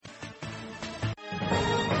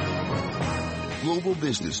Global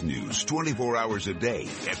business news 24 hours a day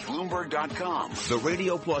at Bloomberg.com, the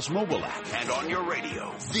Radio Plus mobile app, and on your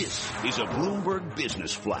radio. This is a Bloomberg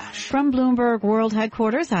Business Flash. From Bloomberg World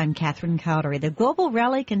Headquarters, I'm Kathleen. The global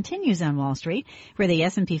rally continues on Wall Street, where the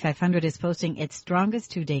S&P 500 is posting its strongest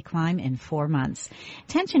two-day climb in 4 months.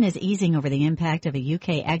 Tension is easing over the impact of a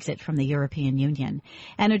UK exit from the European Union.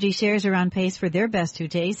 Energy shares are on pace for their best 2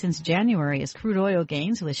 days since January as crude oil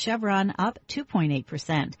gains, with Chevron up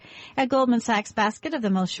 2.8%. At Goldman Sachs, basket of the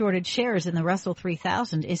most shorted shares in the Russell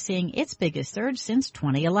 3000 is seeing its biggest surge since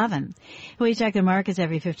 2011. We check the markets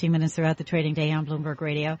every 15 minutes throughout the trading day on Bloomberg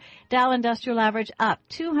Radio. Dow Industrial Average up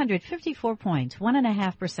 254 points,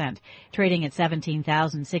 1.5%, trading at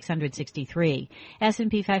 17,663.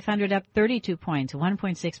 S&P 500 up 32 points,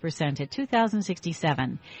 1.6% at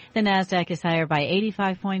 2,067. The Nasdaq is higher by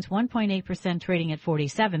 85 points, 1.8%, trading at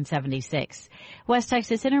 47.76. West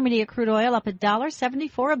Texas Intermediate crude oil up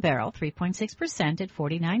 $1.74 a barrel, 3.6% at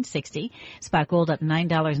 49.60. Spot gold up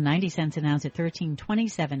 $9.90 an ounce at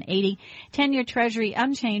 13.2780. 10-year Treasury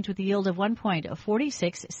unchanged with a yield of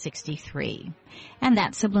 1.4663. And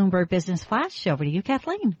that's the Bloomberg Business Flash. Over to you,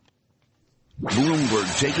 Kathleen.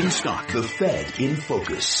 Bloomberg taking stock. The Fed in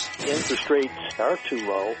focus. Interest rates are too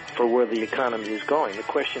low for where the economy is going. The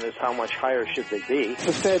question is, how much higher should they be?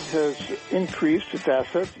 The Fed has increased its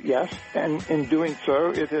assets, yes, and in doing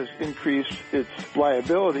so, it has increased its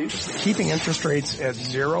liabilities. Keeping interest rates at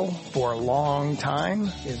zero for a long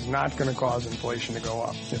time is not going to cause inflation to go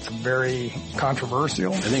up. It's very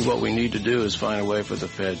controversial. I think what we need to do is find a way for the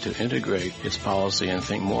Fed to integrate its policy and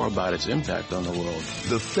think more about its impact on the world.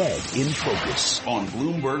 The Fed in focus on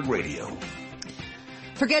Bloomberg Radio.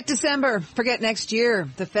 Forget December. Forget next year.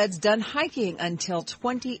 The Fed's done hiking until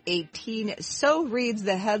 2018. So reads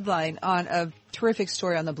the headline on a terrific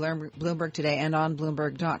story on the Bloomberg today and on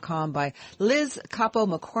Bloomberg.com by Liz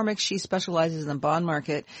Capo-McCormick. She specializes in the bond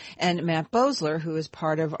market. And Matt Boesler, who is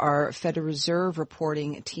part of our Federal Reserve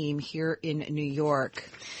reporting team here in New York.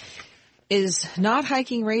 Is not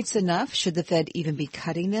hiking rates enough? Should the Fed even be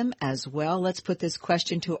cutting them as well? Let's put this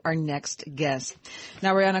question to our next guest.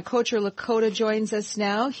 Narayana Kocherlakota joins us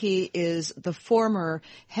now. He is the former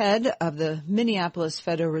head of the Minneapolis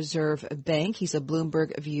Federal Reserve Bank. He's a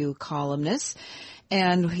Bloomberg View columnist,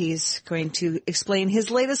 and he's going to explain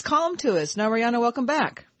his latest column to us. Narayana, welcome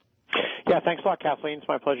back. Yeah, thanks a lot, Kathleen. It's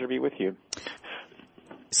my pleasure to be with you.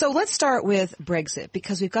 So let's start with Brexit,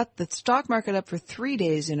 because we've got the stock market up for 3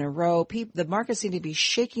 days in a row. The markets seem to be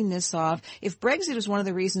shaking this off. If Brexit is one of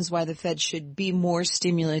the reasons why the Fed should be more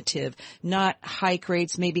stimulative, not hike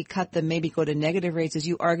rates, maybe cut them, maybe go to negative rates, as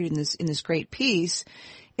you argued in this great piece,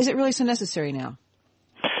 is it really so necessary now?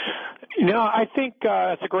 No, I think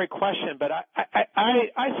that's a great question, but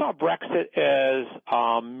I saw Brexit as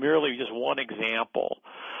merely just one example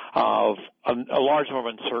of a large number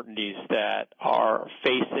of uncertainties that are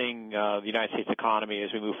facing the United States economy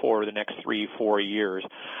as we move forward the next 3-4 years.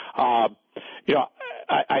 I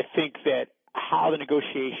think that how the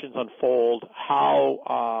negotiations unfold,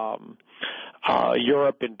 how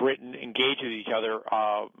Europe and Britain engage with each other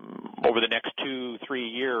over the next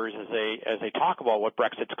 2-3 years as they talk about what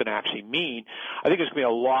Brexit's going to actually mean. I think there's going to be a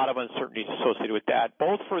lot of uncertainties associated with that,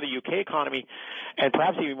 both for the UK economy and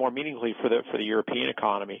perhaps even more meaningfully for the European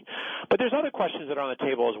economy. But there's other questions that are on the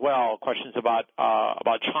table as well, questions about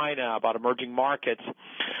China, about emerging markets.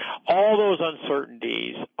 All those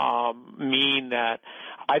uncertainties mean that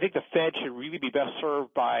I think the Fed should really be best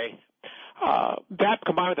served by that,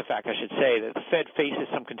 combined with the fact, I should say, that the Fed faces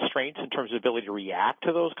some constraints in terms of ability to react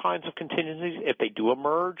to those kinds of contingencies if they do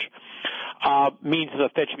emerge, means that the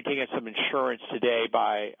Fed should be taking some insurance today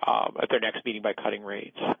at their next meeting by cutting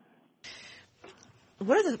rates.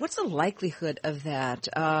 What's the likelihood of that?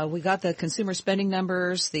 We got the consumer spending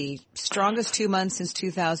numbers, the strongest 2 months since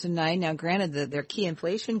 2009. Now, granted, their key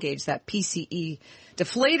inflation gauge, that PCE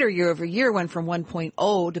deflator year over year, went from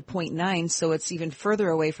 1.0 to 0.9, so it's even further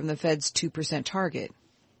away from the Fed's 2% target.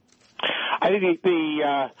 I think so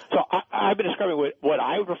I've been describing what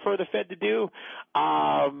I would prefer the Fed to do.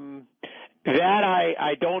 That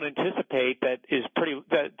I don't anticipate that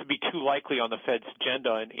to be too likely on the Fed's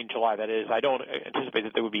agenda in July. That is, I don't anticipate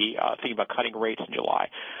that they would be thinking about cutting rates in July.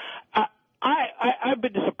 I've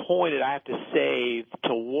been disappointed, I have to say,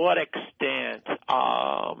 to what extent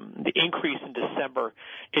the increase in December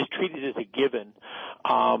is treated as a given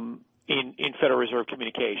in Federal Reserve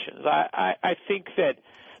communications. I think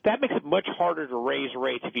that makes it much harder to raise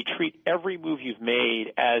rates if you treat every move you've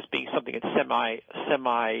made as being something that's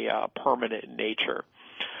semi-permanent in nature.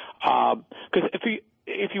 Because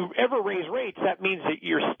if you ever raise rates, that means that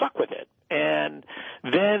you're stuck with it. and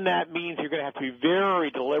then that means you're going to have to be very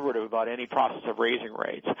deliberative about any process of raising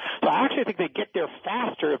rates. So I actually think they'd get there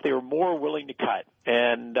faster if they were more willing to cut.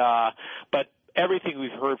 And but everything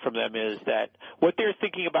we've heard from them is that what they're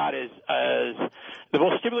thinking about is the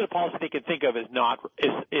most stimulative policy they can think of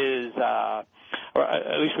or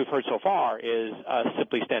at least we've heard so far, is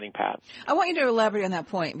simply standing pat. I want you to elaborate on that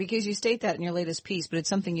point, because you state that in your latest piece, but it's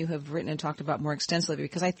something you have written and talked about more extensively,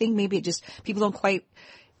 because I think maybe people don't quite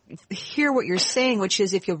hear what you're saying, which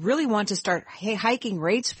is if you really want to start hiking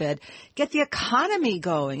rates, Fed, get the economy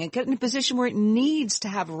going and get in a position where it needs to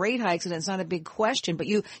have rate hikes, and it's not a big question. But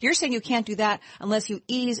you're saying you can't do that unless you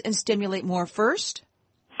ease and stimulate more first?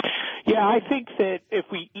 Yeah, I think that if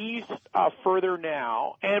we ease further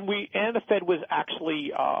now, and the Fed was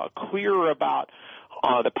actually clear about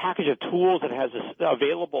the package of tools it has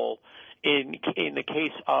available in the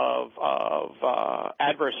case of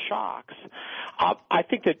adverse shocks, I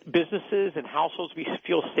think that businesses and households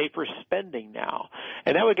feel safer spending now,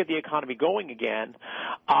 and that would get the economy going again.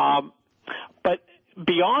 But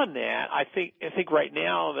beyond that, I think right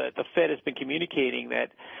now that the Fed has been communicating that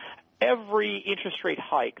every interest rate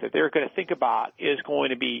hike that they're going to think about is going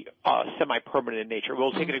to be semi-permanent in nature.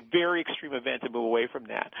 We'll take a very extreme event and move away from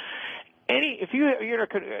that. If you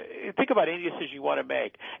think about any decision you want to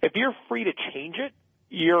make, if you're free to change it,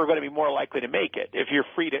 you're going to be more likely to make it. If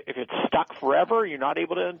it's stuck forever, you're not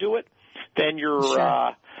able to undo it, then you're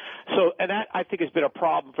sure. And that I think has been a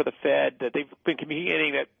problem for the Fed, that they've been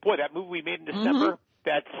communicating that, boy, that move we made in December,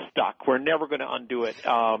 that's stuck. We're never going to undo it,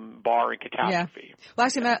 barring catastrophe. Yeah. Well,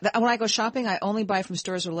 actually, when I go shopping, I only buy from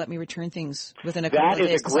stores that will let me return things within a couple of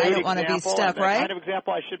days, because I don't want to be stuck, right? That kind of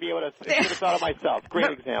example I should be able to have thought of myself. Great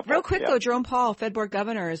example. Real quick, though, Jerome Powell, Fed Board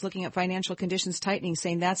Governor, is looking at financial conditions tightening,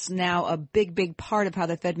 saying that's now a big, big part of how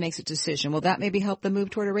the Fed makes its decision. Will that maybe help the move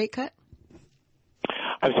toward a rate cut?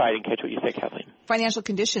 I'm sorry, I didn't catch what you said, Kathleen. Financial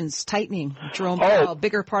conditions tightening, Jerome Powell,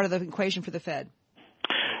 bigger part of the equation for the Fed.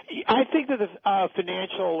 I think that the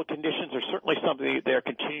financial conditions are certainly something they're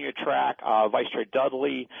continuing to track. Vice Chair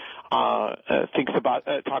Dudley talks about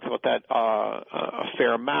that a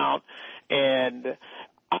fair amount. And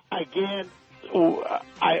again,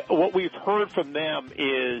 what we've heard from them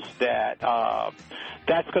is that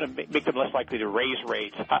that's going to make them less likely to raise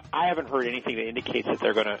rates. I haven't heard anything that indicates that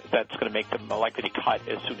that's going to make them likely to cut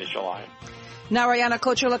as soon as July. Narayana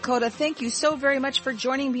Kocherlakota, thank you so very much for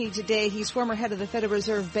joining me today. He's former head of the Federal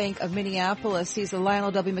Reserve Bank of Minneapolis. He's the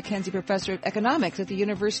Lionel W. McKenzie Professor of Economics at the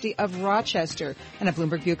University of Rochester and a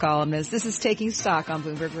Bloomberg View columnist. This is Taking Stock on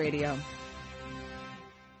Bloomberg Radio.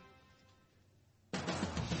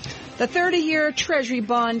 The 30-year Treasury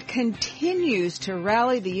bond continues to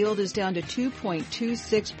rally. The yield is down to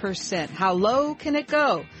 2.26%. How low can it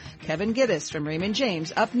go? Kevin Gittes from Raymond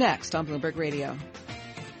James up next on Bloomberg Radio.